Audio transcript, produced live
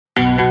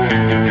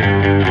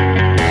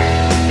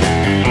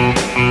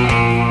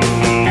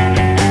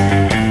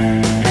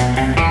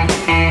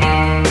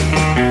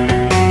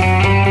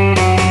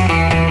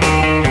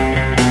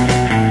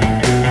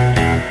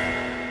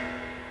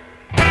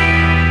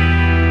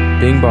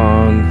Bing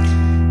bong.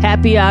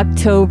 Happy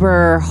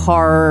October,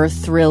 horror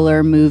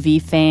thriller movie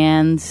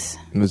fans.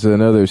 It was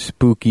another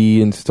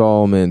spooky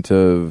installment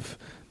of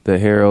the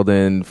Harold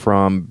and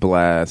From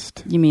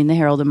Blast. You mean the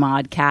Harold and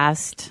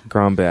Maude-cast.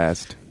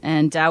 Grombast.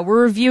 And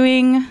we're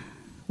reviewing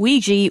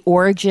Ouija,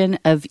 Origin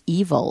of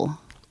Evil.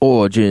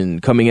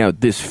 Origin, coming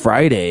out this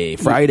Friday.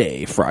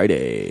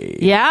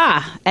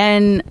 Yeah,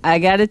 and I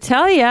gotta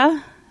tell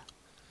you,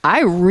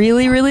 I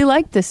really, really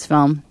like this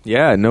film.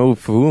 Yeah, no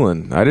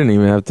fooling. I didn't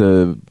even have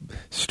to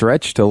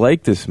stretch to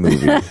like this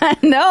movie.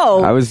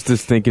 No. I was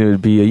just thinking it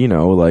would be,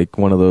 like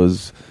one of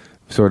those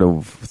sort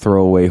of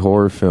throwaway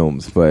horror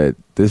films. But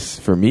this,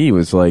 for me,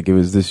 was like, it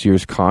was this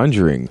year's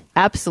Conjuring.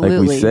 Absolutely.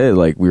 Like we said,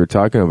 like we were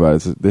talking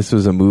about, this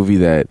was a movie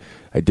that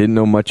I didn't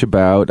know much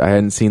about. I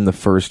hadn't seen the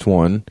first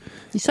one.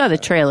 You saw the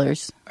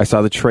trailers. I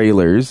saw the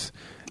trailers.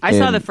 I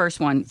saw the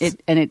first one,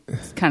 it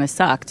kind of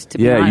sucked, to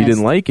be honest. Yeah, you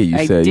didn't like it, you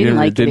said.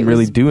 It didn't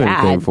really do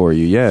anything for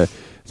you, yeah.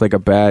 It's like a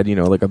bad,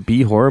 like a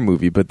B horror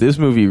movie. But this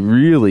movie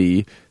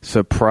really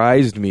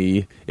surprised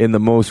me in the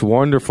most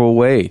wonderful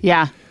way.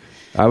 Yeah.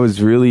 I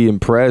was really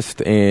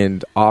impressed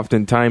and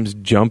oftentimes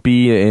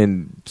jumpy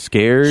and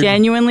scared.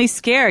 Genuinely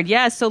scared,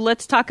 yeah. So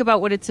let's talk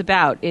about what it's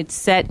about. It's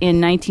set in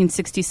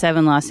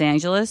 1967 Los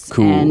Angeles.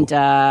 Cool.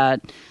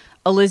 And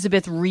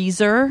Elizabeth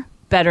Reeser,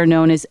 better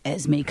known as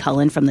Esme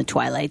Cullen from the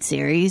Twilight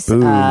series.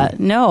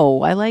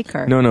 No, I like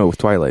her. No,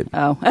 Twilight.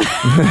 Oh.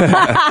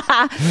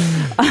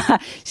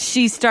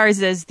 She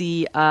stars as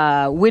the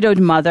widowed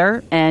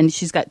mother, and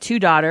she's got two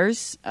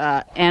daughters.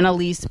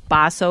 Annalise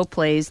Basso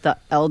plays the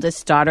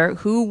eldest daughter,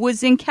 who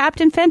was in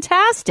Captain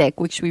Fantastic,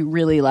 which we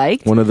really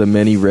liked. One of the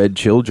many red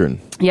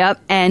children. Yep,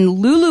 and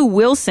Lulu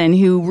Wilson,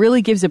 who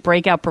really gives a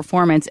breakout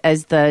performance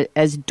as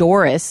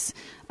Doris.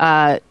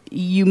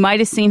 You might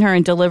have seen her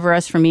in Deliver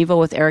Us from Evil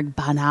with Eric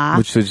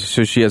Bana.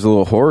 So she has a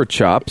little horror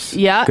chops.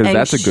 Yeah. Because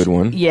that's a good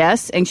one.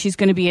 Yes, and she's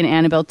going to be in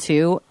Annabelle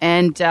 2.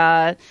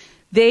 And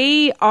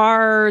they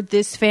are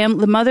this family.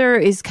 The mother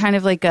is kind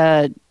of like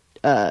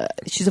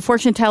she's a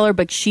fortune teller,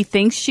 but she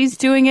thinks she's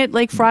doing it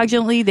like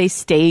fraudulently. They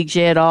stage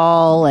it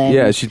all. And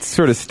yeah, she's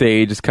sort of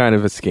staged. It's kind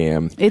of a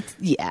scam.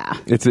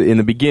 It's in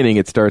the beginning,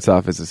 it starts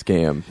off as a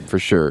scam, for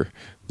sure.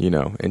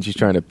 And she's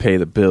trying to pay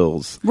the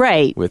bills,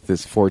 right, with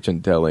this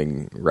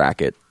fortune-telling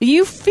racket.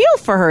 You feel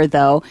for her,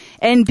 though,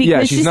 and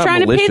because she's trying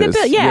malicious. To pay the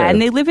bill. Yeah, and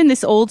they live in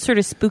this old sort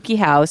of spooky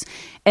house.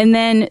 And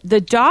then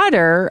the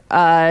daughter,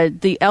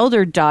 the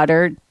elder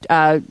daughter,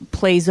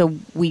 plays a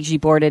Ouija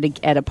board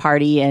at a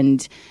party,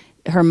 and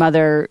her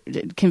mother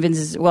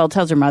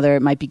tells her mother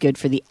it might be good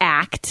for the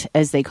act,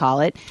 as they call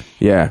it.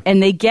 Yeah.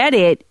 And they get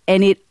it,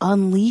 and it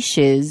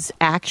unleashes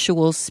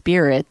actual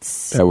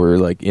spirits. That were,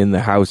 like, in the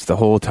house the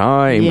whole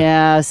time.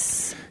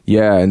 Yes.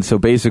 Yeah, and so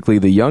basically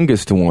the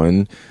youngest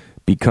one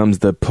becomes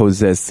the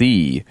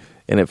possessee.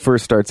 And it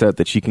first starts out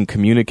that she can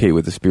communicate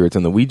with the spirits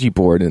on the Ouija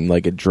board, and,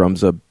 like, it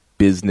drums up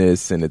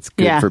business and it's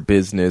good for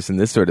business and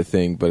this sort of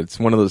thing, but it's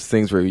one of those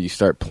things where you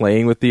start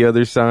playing with the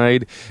other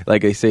side.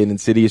 Like I say in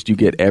Insidious, you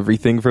get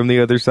everything from the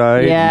other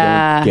side.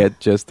 Yeah. You don't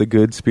get just the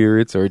good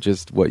spirits or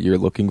just what you're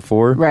looking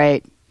for.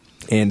 Right.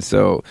 And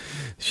so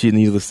she,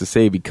 needless to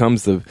say,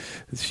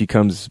 she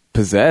comes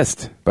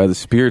possessed by the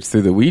spirits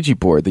through the Ouija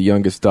board, the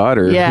youngest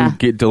daughter,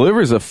 who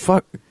delivers a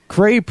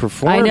great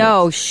performance. I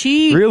know.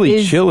 She really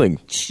is chilling.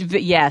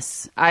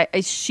 Yes.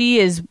 She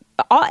is.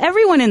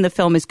 Everyone in the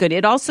film is good.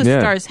 It also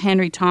stars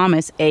Henry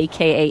Thomas,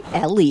 a.k.a.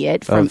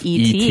 Elliot from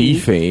E.T.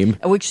 fame.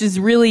 Which has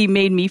really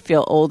made me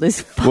feel old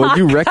as fuck. Well,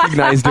 you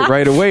recognized it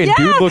right away. And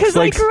dude looks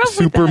like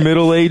super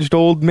middle-aged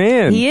old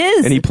man. He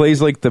is. And he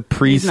plays like the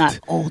priest. He's not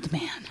old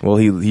man. Well,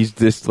 he's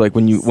just like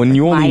when you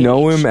only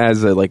know him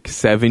as a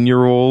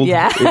 7-year-old in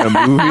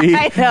a movie.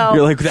 I know.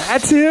 You're like,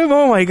 that's him?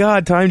 Oh my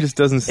God, time just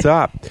doesn't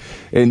stop.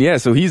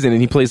 And so he's in it.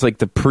 And he plays like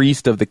the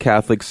priest of the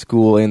Catholic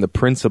school and the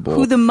principal.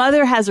 Who the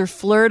mother has her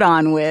flirt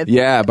on with.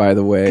 Yeah, by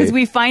the way. Because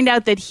we find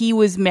out that he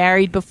was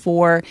married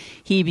before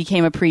he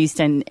became a priest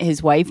and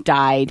his wife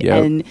died.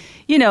 Yep. And,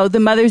 the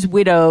mother's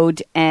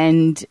widowed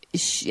and,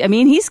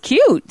 he's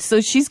cute. So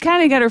she's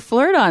kind of got her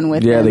flirt on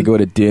with him. Yeah, they go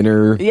to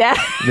dinner. Yeah.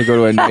 They go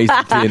to a nice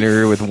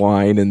dinner with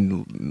wine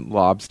and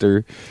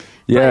lobster.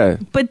 Yeah.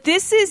 But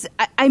this is,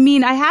 I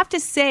have to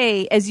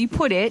say, as you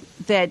put it,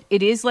 that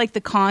it is like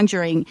The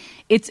Conjuring.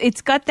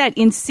 It's got that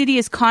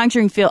Insidious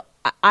Conjuring feel.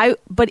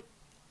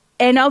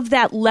 And of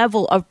that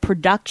level of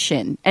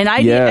production. And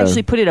I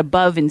actually put it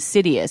above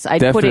Insidious.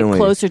 I'd put it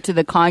closer to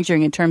The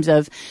Conjuring in terms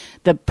of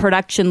the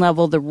production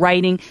level, the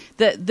writing.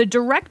 The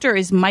director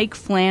is Mike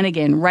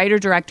Flanagan,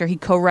 writer-director. He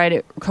co-wrote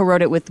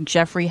it with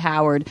Jeffrey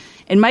Howard.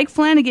 And Mike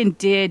Flanagan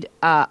did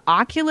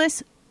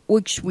Oculus,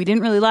 which we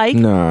didn't really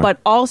like, but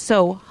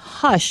also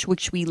Hush,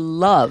 which we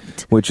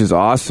loved. Which is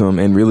awesome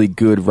and really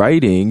good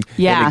writing.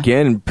 Yeah. And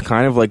again,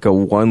 kind of like a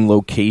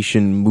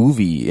one-location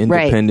movie,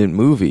 independent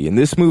movie. And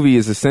this movie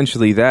is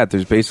essentially that.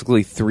 There's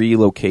basically 3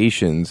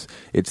 locations.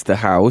 It's the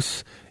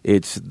house,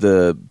 it's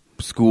the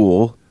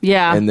school,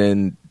 and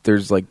then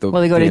there's like the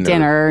they go to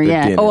dinner.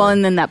 Yeah. Oh, well,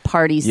 and then that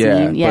party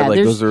scene. Yeah. But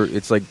like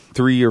it's like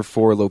 3 or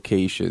 4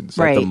 locations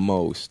at the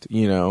most.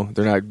 You know,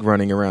 they're not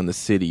running around the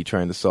city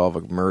trying to solve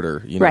a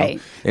murder. You know?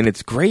 Right. And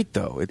it's great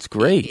though. It's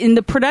great. And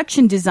the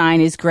production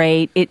design is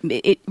great.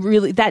 It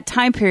really, that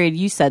time period,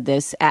 you said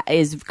this,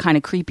 is kind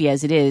of creepy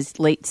as it is,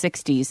 late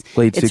 60s.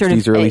 Late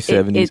 60s, early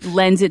 70s. It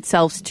lends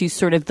itself to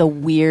sort of the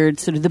weird,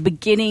 sort of the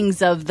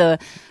beginnings of the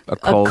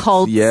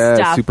occult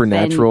stuff.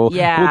 Supernatural. And,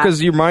 yeah. Well,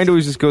 because your mind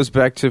always just goes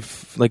back to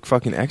like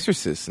fucking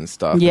Exorcists and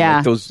stuff. Yeah. And,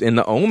 like, those in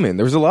The Omen.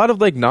 There was a lot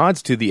of like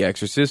nods to The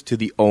Exorcist, to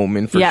The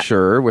Omen for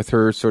sure, with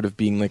her sort of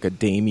being like a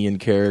Damien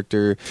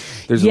character.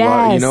 There's a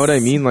lot, you know what I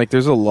mean? Like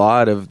there's a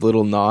lot of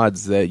little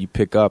nods that you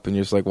pick up and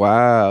you're just like,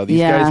 wow, these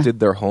guys did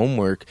their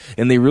homework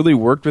and they really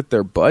worked with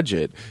their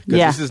budget.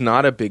 Because this is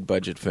not a big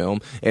budget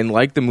film. And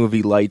like the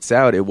movie Lights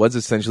Out, it was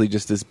essentially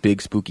just this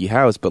big spooky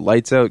house, but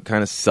Lights Out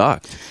kind of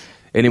sucked.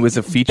 And it was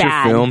a feature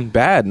film.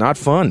 Bad, not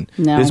fun.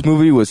 No. This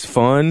movie was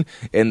fun,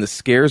 and the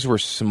scares were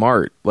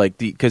smart. Like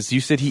because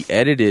you said he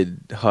edited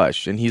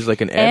Hush, and he's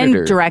like an editor.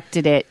 And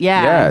directed it,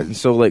 Yeah, and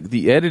so like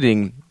the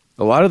editing,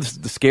 a lot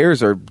of the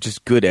scares are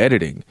just good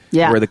editing.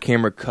 Yeah. Where the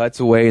camera cuts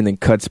away and then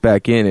cuts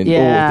back in, and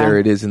there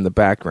it is in the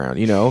background,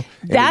 you know?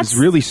 And it's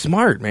really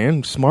smart,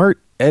 man. Smart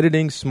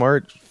editing,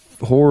 smart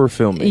horror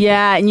filming.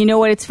 Yeah, and you know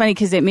what? It's funny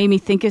because it made me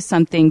think of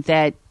something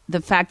that the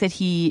fact that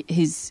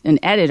he's an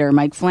editor,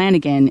 Mike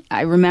Flanagan,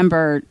 I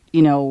remember,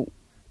 you know,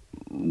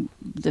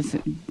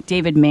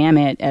 David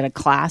Mamet at a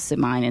class of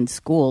mine in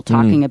school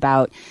talking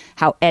about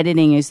how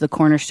editing is the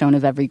cornerstone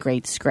of every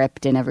great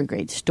script and every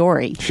great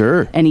story.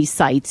 Sure. And he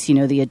cites, you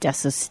know, the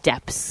Odessa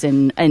steps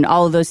and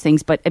all of those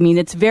things. But, I mean,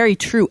 it's very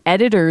true.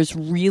 Editors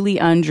really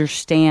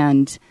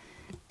understand.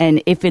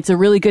 And if it's a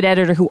really good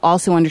editor who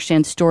also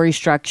understands story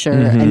structure,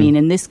 I mean,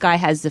 and this guy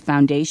has the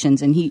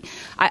foundations, and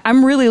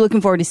I'm really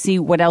looking forward to see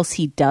what else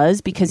he does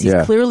because he's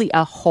clearly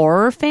a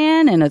horror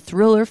fan and a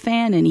thriller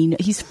fan, and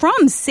he's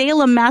from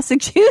Salem,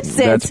 Massachusetts.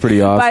 That's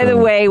pretty awesome. By the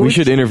way, we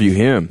should interview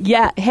him.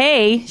 Yeah.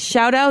 Hey,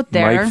 shout out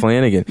there, Mike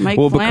Flanagan.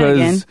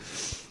 Flanagan.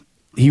 Because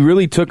he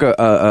really took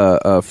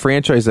a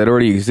franchise that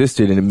already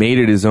existed and made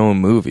it his own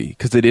movie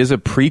because it is a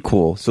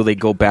prequel, so they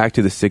go back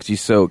to the 60s.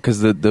 So because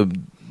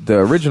the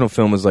original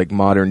film was like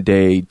modern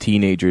day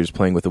teenagers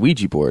playing with a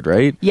Ouija board,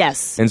 right?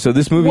 Yes. And so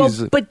this movie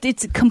is... but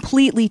it's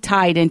completely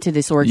tied into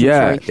this origin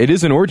story. Yeah, it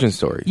is an origin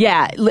story.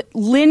 Yeah.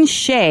 Lynn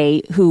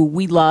Shay, who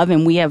we love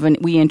and we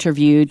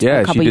interviewed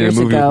a couple years ago. Yeah, she did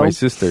a movie with my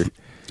sister.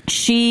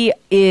 She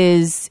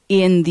is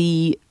in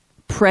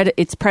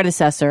its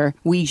predecessor,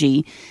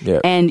 Ouija. Yeah.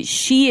 And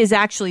she is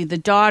actually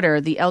the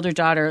elder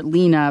daughter,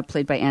 Lena,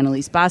 played by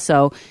Annalise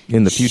Basso.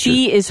 In the future.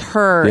 She is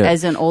her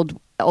as an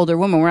older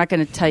woman. We're not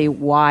going to tell you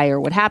why or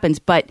what happens,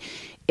 but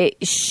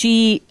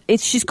she's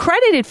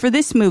credited for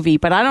this movie,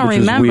 but I don't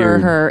remember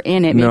her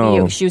in it.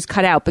 Maybe she was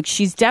cut out, but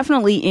she's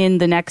definitely in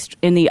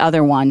the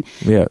other one.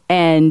 Yeah,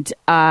 and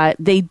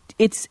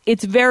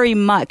it's very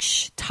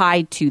much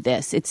tied to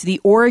this. It's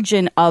the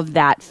origin of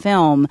that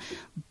film,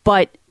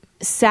 but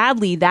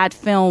sadly, that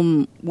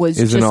film was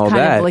just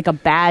kind of like a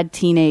bad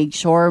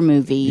teenage horror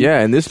movie. Yeah,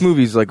 and this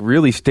movie's like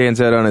really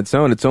stands out on its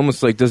own. It's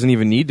almost like doesn't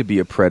even need to be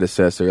a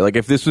predecessor. Like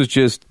if this was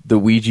just the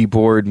Ouija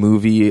board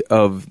movie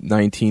of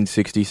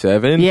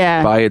 1967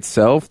 by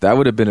itself, that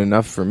would have been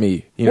enough for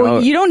me. You know,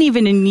 you don't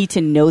even need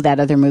to know that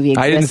other movie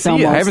exists. I didn't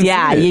see it. I haven't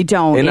seen it. You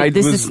don't.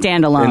 This is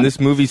standalone. And this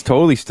movie's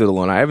totally stood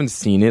alone. I haven't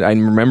seen it. I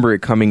remember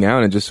it coming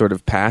out and just sort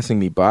of passing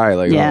me by.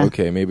 Like, oh,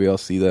 okay, maybe I'll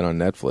see that on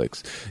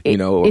Netflix.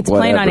 It's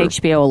playing on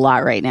HBO a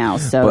lot right now,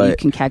 so you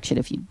can catch it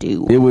if you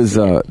do. It was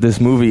this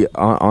movie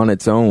on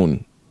its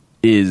own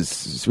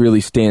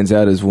really stands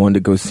out as one to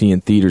go see in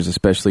theaters,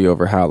 especially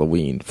over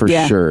Halloween for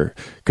sure.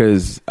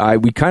 Because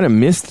we kind of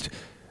missed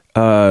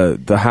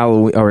the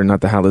Halloween, or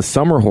not the Halloween, the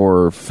summer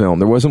horror film.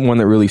 There wasn't one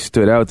that really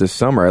stood out this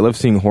summer. I love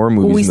seeing horror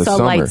movies in the summer. We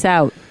saw Lights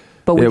Out.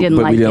 But we didn't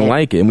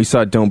like it. And we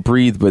saw Don't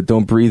Breathe, but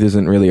Don't Breathe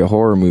isn't really a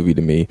horror movie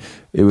to me.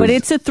 But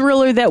it's a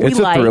thriller that we liked. It's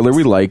a thriller.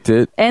 We liked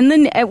it. And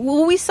then,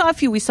 we saw a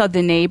few. We saw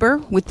The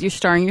Neighbor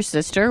starring your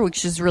sister,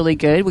 which is really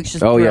good, which is a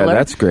thriller. Yeah,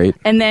 that's great.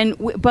 And then,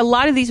 but a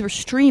lot of these were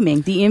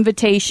streaming. The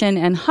Invitation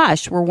and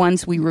Hush were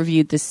ones we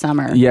reviewed this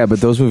summer. Yeah, but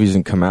those movies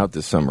didn't come out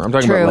this summer. I'm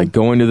talking about like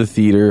going to the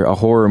theater, a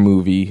horror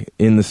movie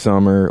in the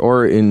summer,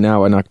 or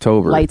now in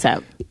October.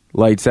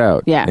 Lights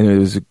Out. Yeah. And it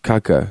was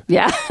caca.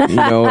 Yeah.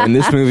 And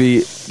this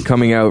movie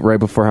coming out right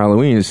before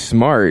Halloween is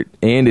smart,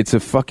 and it's a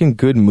fucking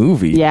good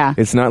movie. Yeah.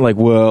 It's not like,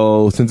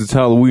 well, since it's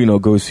Halloween, I'll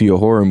go see a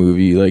horror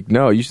movie. Like,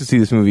 no, you should see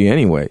this movie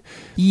anyway.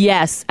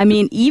 Yes. I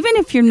mean, even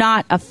if you're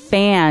not a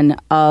fan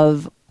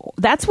of...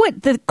 That's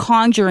what The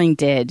Conjuring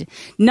did.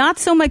 Not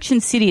so much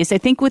Insidious. I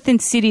think with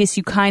Insidious,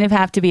 you kind of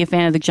have to be a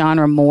fan of the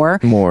genre more.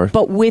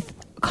 But with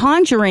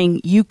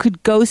Conjuring, you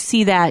could go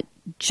see that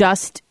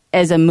just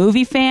as a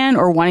movie fan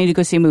or wanting to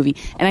go see a movie.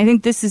 And I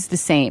think this is the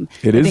same.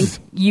 I think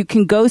you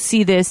can go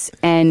see this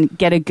and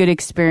get a good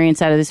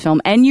experience out of this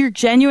film, and you're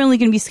genuinely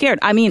going to be scared.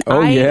 I mean,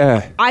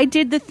 I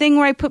did the thing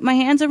where I put my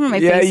hands over my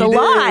face a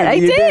lot. I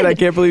did. I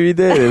can't believe you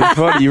did. It was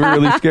funny. You were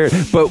really scared.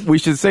 But we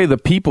should say the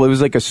people, it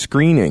was like a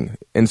screening.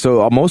 And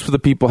so most of the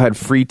people had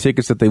free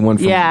tickets that they won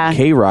from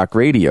K-Rock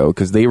Radio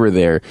because they were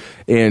there.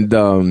 And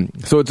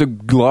so it's a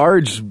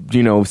large,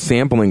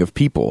 sampling of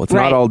people. It's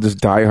not all just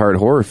diehard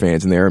horror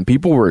fans in there. And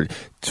people were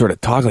sort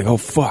of talking like, oh,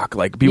 fuck.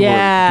 Like, people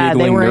were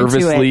giggling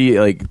nervously.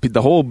 Like,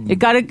 the whole It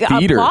got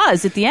theater.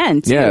 Applause at the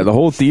end, too. Yeah, the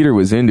whole theater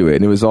was into it.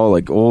 And it was all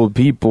like old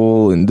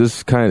people and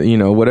this kind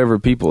of, whatever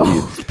people.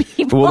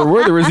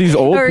 Well, there was these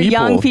old people.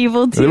 young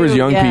people, too. There was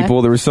young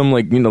people. There was some,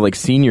 like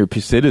senior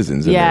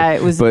citizens in there.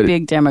 It was a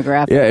big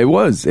demographic. Yeah, it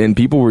was. And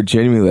people were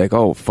genuinely like,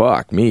 oh,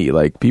 fuck me.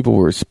 Like, people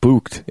were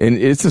spooked. And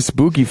it's a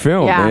spooky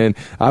film. Yeah. And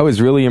I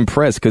was really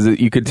impressed because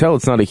you could tell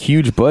it's not a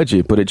huge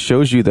budget, but it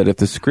shows you that if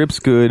the script's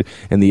good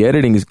and the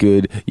editing is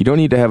good, you don't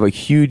need to have a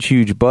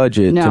huge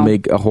budget to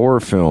make a horror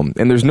film.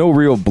 And there's no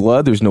real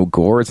blood. There's no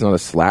gore. It's not a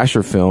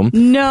slasher film.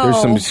 No.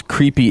 There's some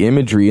creepy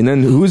imagery. And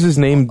then who's his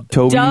name,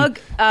 Toby?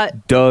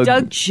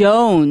 Doug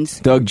Jones.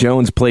 Doug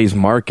Jones plays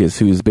Marcus,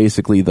 who's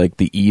basically like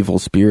the evil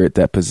spirit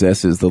that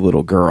possesses the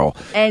little girl.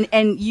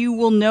 And you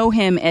will know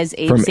him as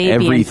Abe From Sapien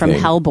everything. from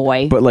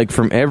Hellboy. But like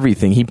from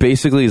everything. He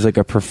basically is like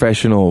a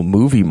professional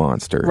movie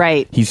monster.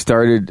 Right. He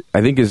started,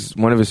 I think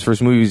one of his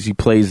first movies, he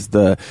plays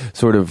the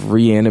sort of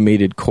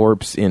reanimated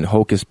corpse in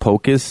Hocus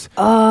Pocus.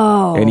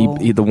 Oh.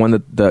 And he the one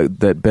that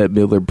Bette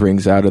Midler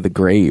brings out of the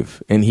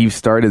grave. And he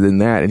started in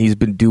that. And he's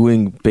been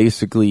doing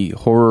basically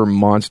horror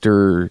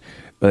monster,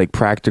 like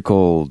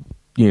practical,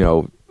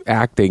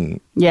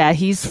 acting. Yeah,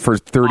 he's for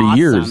 30 awesome.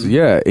 years.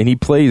 Yeah, and he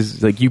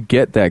plays like, you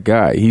get that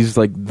guy. He's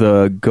like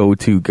the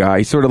go-to guy.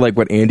 He's sort of like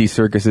what Andy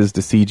Serkis is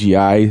to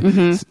CGI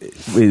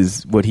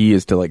is what he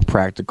is to like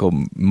practical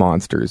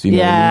monsters. You know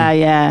what I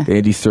mean? Yeah.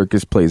 Andy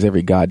Serkis plays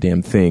every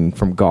goddamn thing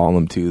from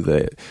Gollum to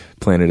the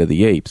Planet of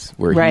the Apes.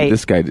 Where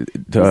this guy,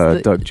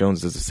 Doug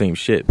Jones, does the same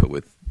shit but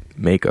with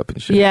makeup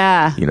and shit.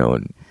 Yeah,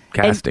 and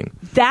casting.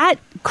 And that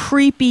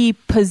creepy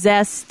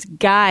possessed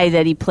guy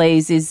that he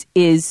plays is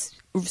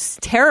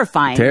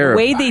terrifying. The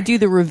way they do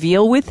the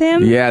reveal with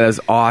him. Yeah, that's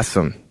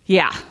awesome.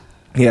 Yeah.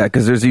 Yeah,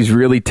 because there's these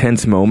really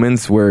tense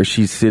moments where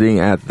she's sitting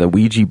at the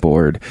Ouija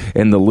board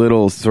and the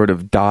little sort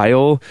of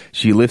dial,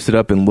 she lifts it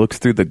up and looks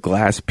through the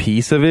glass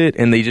piece of it,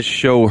 and they just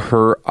show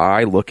her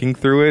eye looking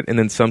through it, and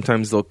then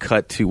sometimes they'll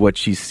cut to what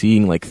she's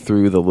seeing like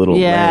through the little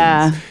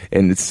lens.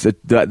 And it's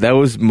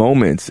those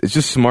moments, it's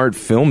just smart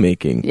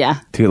filmmaking. Yeah.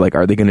 To like,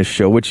 are they going to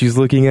show what she's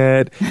looking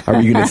at? Are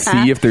we going to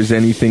see if there's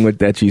anything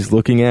that she's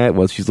looking at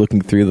while she's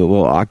looking through the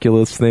little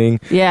Oculus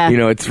thing? Yeah.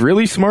 It's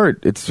really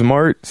smart. It's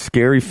smart,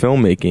 scary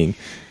filmmaking.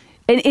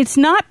 And it's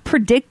not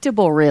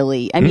predictable,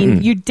 really. I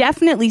mean, you're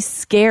definitely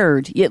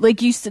scared.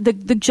 Like you said,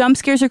 the jump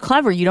scares are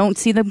clever. You don't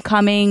see them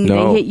coming.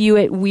 No. They hit you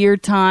at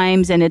weird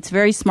times, and it's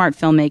very smart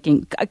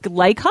filmmaking.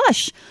 Like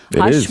Hush.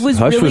 Hush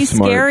was really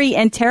scary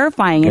and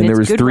terrifying, and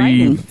there it's was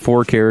good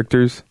 4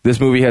 characters. This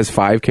movie has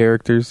 5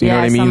 characters. You know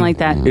what I mean? Something like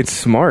that. It's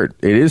smart.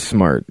 It is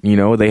smart.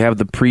 They have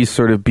the priest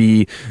sort of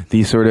be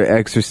the sort of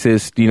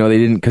exorcist. They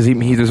didn't, because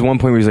there's one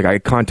point where he's like, I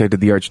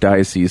contacted the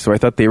archdiocese, so I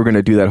thought they were going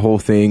to do that whole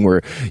thing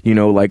where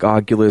like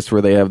Oculus,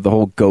 where they have the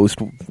whole ghost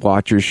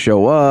watchers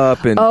show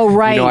up, and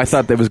I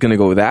thought that was going to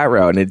go that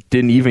route, and it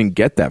didn't even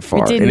get that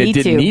far. It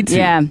didn't need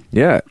to.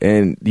 Yeah,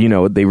 and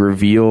they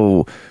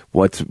reveal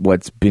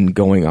what's been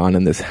going on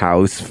in this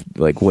house,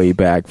 like way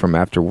back from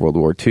after World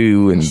War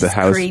II, and the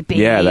house,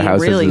 creepy. The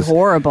house really has this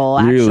horrible,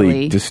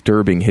 really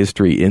disturbing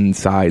history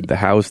inside the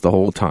house the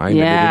whole time.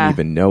 Yeah. And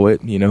they didn't even know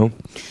it.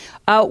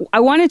 I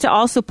wanted to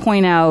also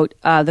point out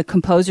the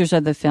composers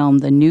of the film,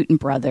 the Newton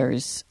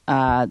brothers.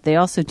 They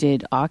also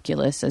did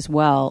Oculus as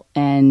well,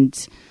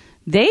 and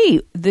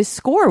the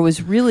score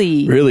was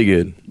really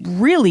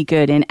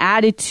good, and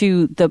added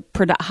to the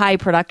high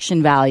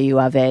production value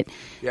of it.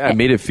 Yeah, it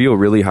made it feel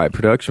really high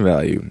production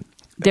value.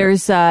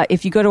 There's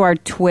if you go to our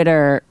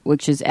Twitter,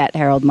 which is at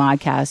Harold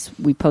Modcast,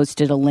 we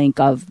posted a link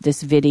of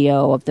this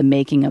video of the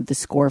making of the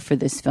score for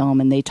this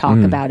film, and they talk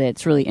about it.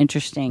 It's really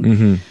interesting.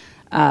 Mm-hmm.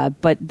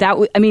 But that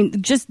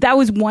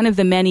was one of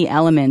the many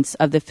elements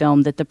of the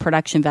film, that the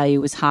production value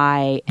was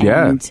high,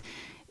 and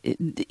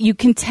you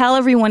can tell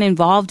everyone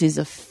involved is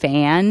a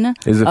fan of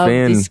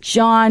this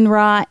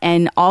genre,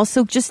 and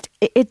also just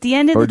at the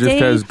end of the day, or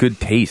just has good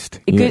taste.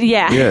 Good,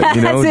 yeah.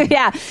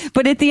 Yeah.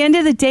 But at the end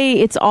of the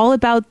day, it's all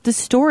about the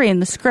story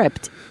and the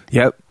script.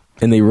 Yep,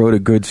 and they wrote a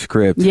good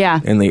script. Yeah,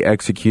 and they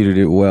executed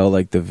it well,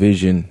 like the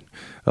vision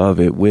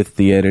of it with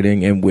the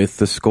editing and with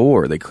the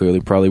score. They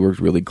clearly probably worked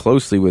really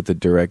closely with the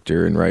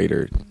director and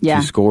writer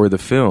to score the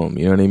film.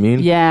 You know what I mean?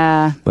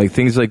 Yeah. Like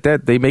things like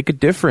that, they make a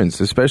difference,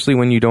 especially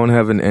when you don't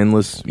have an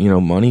endless,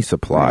 money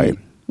supply. Right.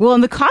 Well,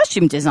 and the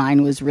costume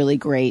design was really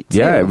great, too.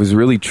 Yeah, it was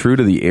really true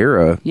to the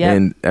era. Yep.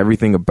 And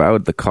everything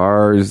about the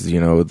cars,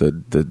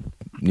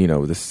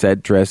 the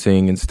set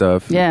dressing and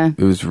stuff. Yeah.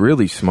 It was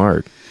really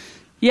smart.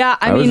 Yeah,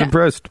 I was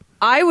impressed.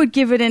 I would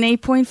give it an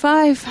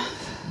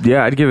 8.5.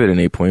 Yeah, I'd give it an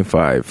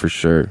 8.5 for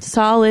sure.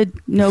 Solid,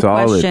 no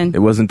question. It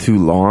wasn't too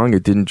long.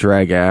 It didn't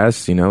drag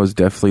ass. You know, it was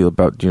definitely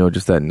about,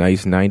 just that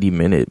nice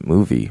 90-minute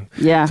movie.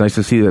 Yeah. It's nice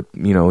to see that,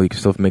 you can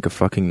still make a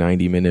fucking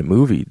 90-minute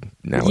movie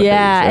nowadays.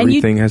 Yeah.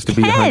 Everything has to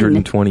be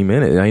 120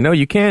 minutes. I know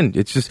you can.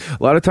 It's just,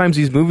 a lot of times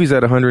these movies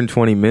at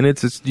 120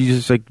 minutes, you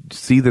just like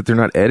see that they're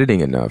not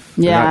editing enough.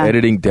 Yeah. They're not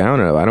editing down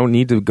enough. I don't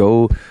need to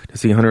go to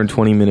see a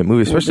 120-minute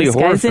movie, especially a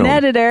horror film. This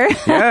guy's an editor.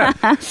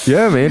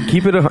 Yeah, man.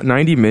 Keep it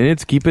 90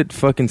 minutes. Keep it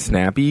fucking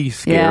snappy.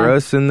 Scare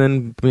us, and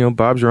then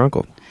Bob's your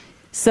uncle.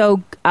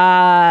 So,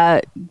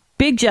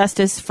 big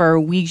justice for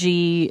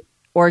Ouija,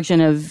 Origin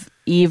of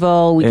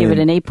Evil. We give it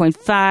an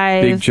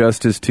 8.5. Big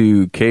justice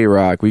to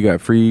K-Rock. We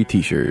got free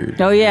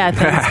T-shirts. Oh yeah,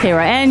 thanks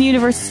K-Rock and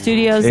Universal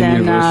Studios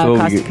and Universal,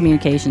 Costa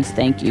Communications.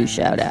 Thank you.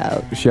 Shout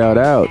out. Shout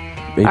out.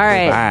 8.5. All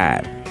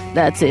right,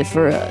 that's it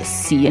for us.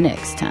 See you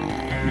next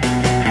time.